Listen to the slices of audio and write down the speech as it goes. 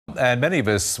and many of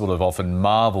us will have often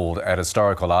marvelled at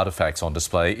historical artefacts on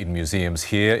display in museums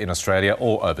here in Australia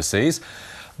or overseas.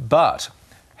 But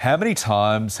how many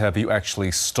times have you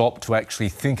actually stopped to actually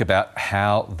think about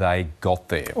how they got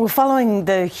there? Well, following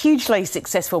the hugely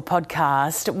successful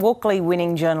podcast,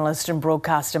 Walkley-winning journalist and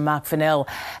broadcaster Marc Fennell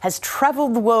has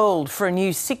travelled the world for a new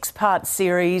 6-part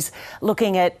series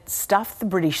looking at stuff the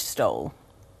British stole.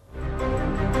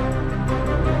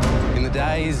 In the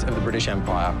days of the British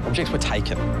Empire, objects were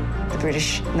taken. The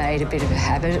British made a bit of a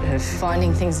habit of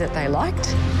finding things that they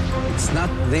liked. It's not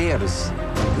theirs.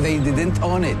 They didn't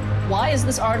own it. Why is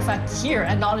this artifact here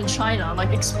and not in China?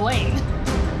 Like, explain.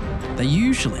 They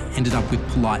usually ended up with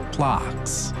polite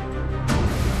plaques.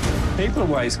 People have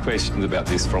raised questions about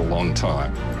this for a long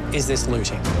time. Is this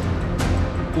looting?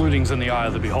 Looting's in the eye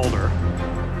of the beholder.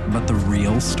 But the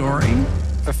real story?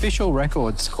 Official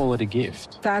records call it a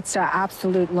gift. That's an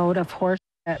absolute load of horse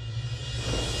shit.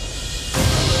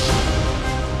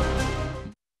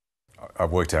 I've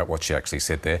worked out what she actually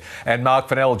said there. And Marc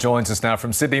Fennell joins us now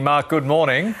from Sydney. Marc, good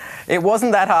morning. It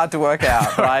wasn't that hard to work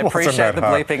out, but I appreciate the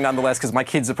bleeping nonetheless, because my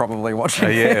kids are probably watching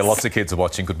Yeah, this. Lots of kids are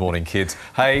watching. Good morning, kids.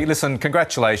 Hey, listen,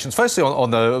 congratulations. Firstly,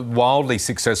 on the wildly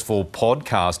successful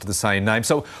podcast of the same name.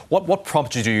 So what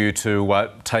prompted you to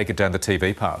take it down the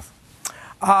TV path?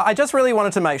 I just really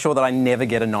wanted to make sure that I never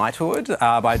get a knighthood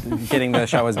by getting the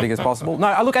show as big as possible.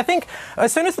 No, look, I think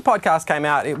as soon as the podcast came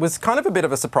out, it was kind of a bit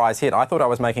of a surprise hit. I thought I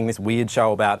was making this weird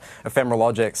show about ephemeral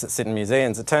objects that sit in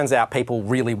museums. It turns out people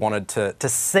really wanted to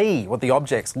see what the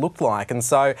objects looked like. And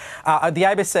so the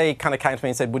ABC kind of came to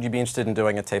me and said, would you be interested in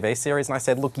doing a TV series? And I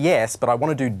said, look, yes, but I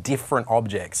want to do different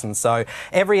objects. And so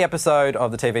every episode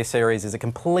of the TV series is a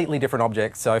completely different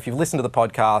object. So if you've listened to the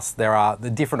podcast, there are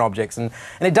the different objects. And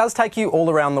it does take you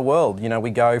all around the world. You know, we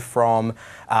go from,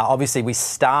 obviously we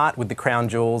start with the crown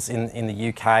jewels in the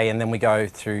UK, and then we go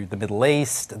through the Middle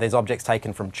East. There's objects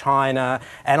taken from China,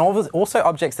 and also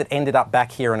objects that ended up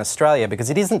back here in Australia, because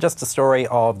it isn't just a story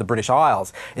of the British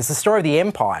Isles, it's the story of the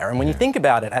empire. And when you think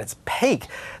about it, at its peak,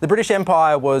 the British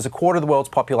Empire was a quarter of the world's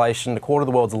population, a quarter of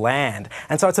the world's land,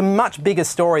 and so it's a much bigger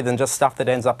story than just stuff that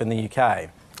ends up in the UK.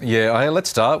 Yeah, let's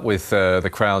start with the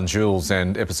crown jewels,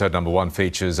 and episode number 1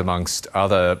 features, amongst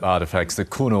other artefacts, the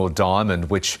Kohinoor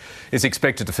diamond, which is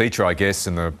expected to feature, I guess,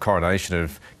 in the coronation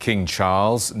of King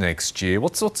Charles next year.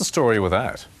 What's the story with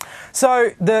that? So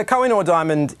the Kohinoor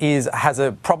diamond has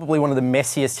probably one of the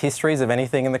messiest histories of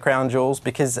anything in the crown jewels,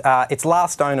 because its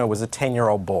last owner was a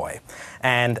 10-year-old boy.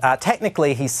 And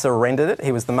technically he surrendered it.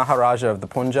 He was the Maharaja of the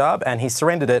Punjab, and he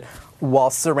surrendered it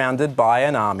while surrounded by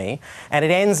an army. And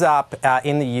it ends up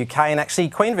in the UK, and actually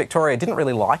Queen Victoria didn't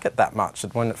really like it that much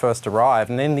when it first arrived.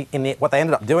 And what they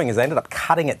ended up doing is they ended up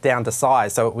cutting it down to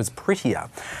size so it was prettier.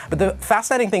 But the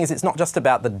fascinating thing is it's not just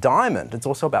about the diamond, it's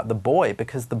also about the boy,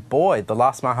 because the boy, the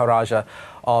last Maharaja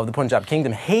of the Punjab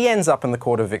Kingdom, he ends up in the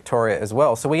court of Victoria as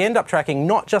well. So we end up tracking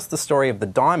not just the story of the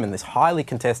diamond, this highly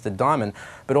contested diamond,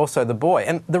 but also the boy.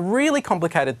 And the really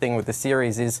complicated thing with the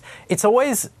series is it's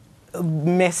always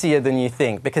messier than you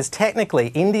think, because technically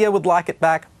India would like it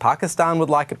back, Pakistan would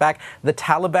like it back, the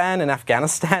Taliban and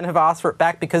Afghanistan have asked for it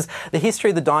back, because the history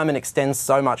of the diamond extends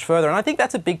so much further. And I think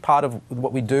that's a big part of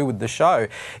what we do with the show.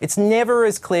 It's never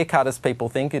as clear-cut as people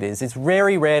think it is. It's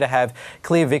very rare to have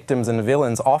clear victims and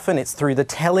villains. Often it's through the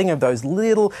telling of those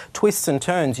little twists and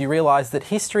turns you realise that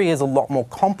history is a lot more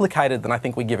complicated than I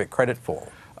think we give it credit for.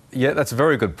 Yeah, that's a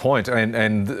very good point.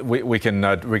 And we can,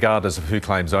 regardless of who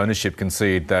claims ownership,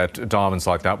 concede that diamonds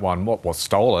like that one was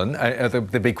stolen.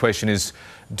 The big question is,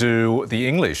 do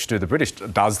the British,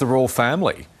 does the royal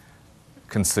family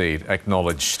concede,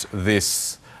 acknowledged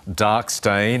this dark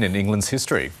stain in England's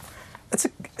history?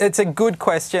 It's a good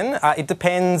question. It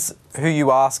depends who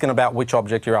you ask and about which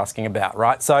object you're asking about,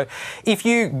 right? So if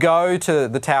you go to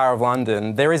the Tower of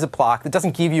London, there is a plaque that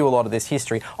doesn't give you a lot of this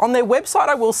history. On their website,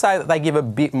 I will say that they give a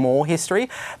bit more history.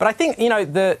 But I think, you know,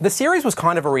 the series was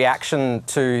kind of a reaction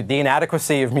to the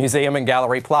inadequacy of museum and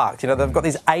gallery plaques. You know, they've got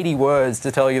these 80 words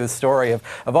to tell you the story of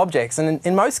objects. And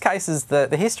in most cases,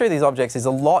 the history of these objects is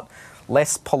a lot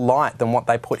less polite than what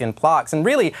they put in plaques. And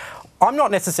really, I'm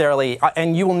not necessarily,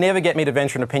 and you will never get me to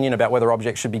venture an opinion about whether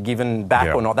objects should be given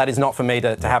back or not. That is not for me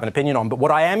to have an opinion on. But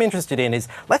what I am interested in is,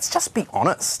 let's just be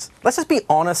honest. Let's just be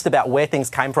honest about where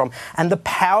things came from and the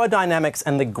power dynamics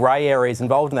and the grey areas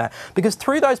involved in that. Because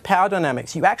through those power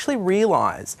dynamics, you actually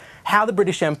realise how the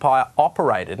British Empire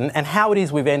operated and how it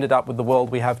is we've ended up with the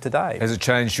world we have today. Has it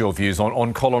changed your views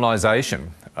on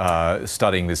colonisation,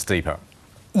 studying this deeper?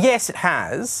 Yes, it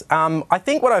has. I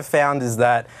think what I've found is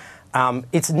that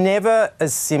it's never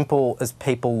as simple as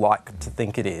people like to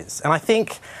think it is. And I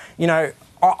think, you know,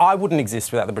 I wouldn't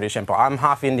exist without the British Empire. I'm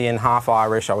half Indian, half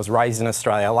Irish. I was raised in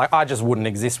Australia. Like, I just wouldn't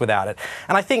exist without it.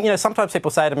 And I think, sometimes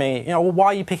people say to me, well, why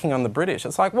are you picking on the British?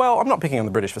 It's like, well, I'm not picking on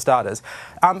the British for starters.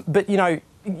 But,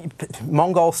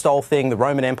 Mongol stole thing, the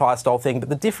Roman Empire stole thing, but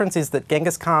the difference is that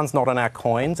Genghis Khan's not on our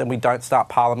coins and we don't start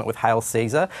Parliament with Hail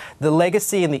Caesar. The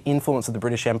legacy and the influence of the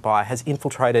British Empire has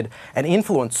infiltrated and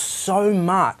influenced so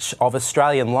much of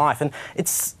Australian life, and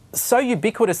it's so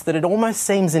ubiquitous that it almost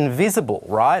seems invisible,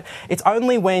 right? It's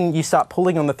only when you start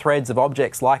pulling on the threads of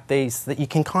objects like these that you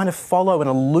can kind of follow and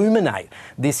illuminate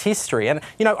this history. And,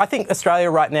 I think Australia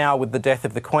right now, with the death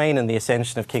of the Queen and the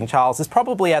ascension of King Charles, is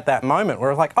probably at that moment where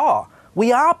it's like, oh,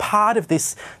 we are part of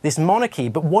this monarchy,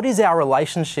 but what is our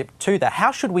relationship to that?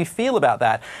 How should we feel about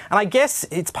that? And I guess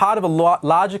it's part of a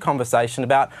larger conversation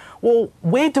about, well,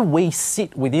 where do we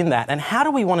sit within that, and how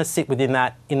do we want to sit within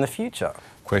that in the future?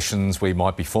 Questions we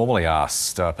might be formally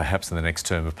asked, perhaps in the next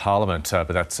term of Parliament,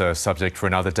 but that's a subject for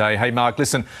another day. Hey, Mark,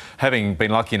 listen, having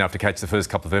been lucky enough to catch the first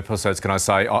couple of episodes, can I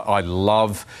say I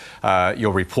love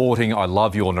your reporting, I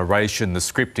love your narration, the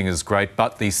scripting is great,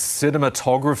 but the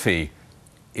cinematography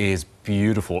is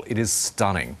beautiful. It is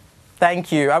stunning.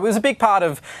 Thank you. It was a big part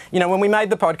of, when we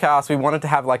made the podcast, we wanted to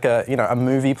have like a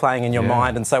movie playing in your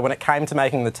mind. And so when it came to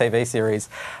making the TV series,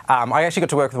 I actually got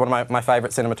to work with one of my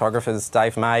favourite cinematographers,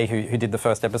 Dave May, who did the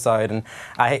first episode.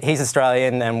 And he's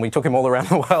Australian, and we took him all around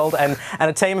the world, and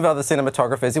a team of other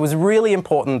cinematographers. It was really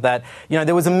important that,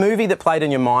 there was a movie that played in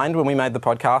your mind when we made the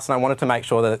podcast, and I wanted to make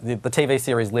sure that the TV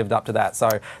series lived up to that. So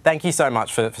thank you so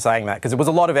much for saying that, because it was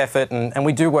a lot of effort, and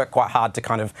we do work quite hard to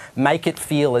kind of make it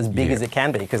feel as big as it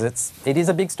can be, because it is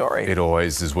a big story. It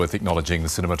always is worth acknowledging the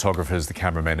cinematographers, the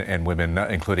cameramen and women,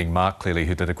 including Mark, clearly,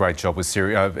 who did a great job with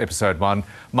episode 1.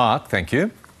 Mark, thank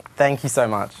you. Thank you so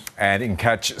much. And you can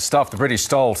catch Stuff the British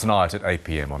Stole tonight at 8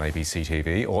 p.m. on ABC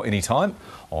TV or anytime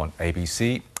on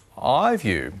ABC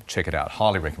iView. Check it out.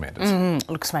 Highly recommend it.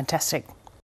 Looks fantastic.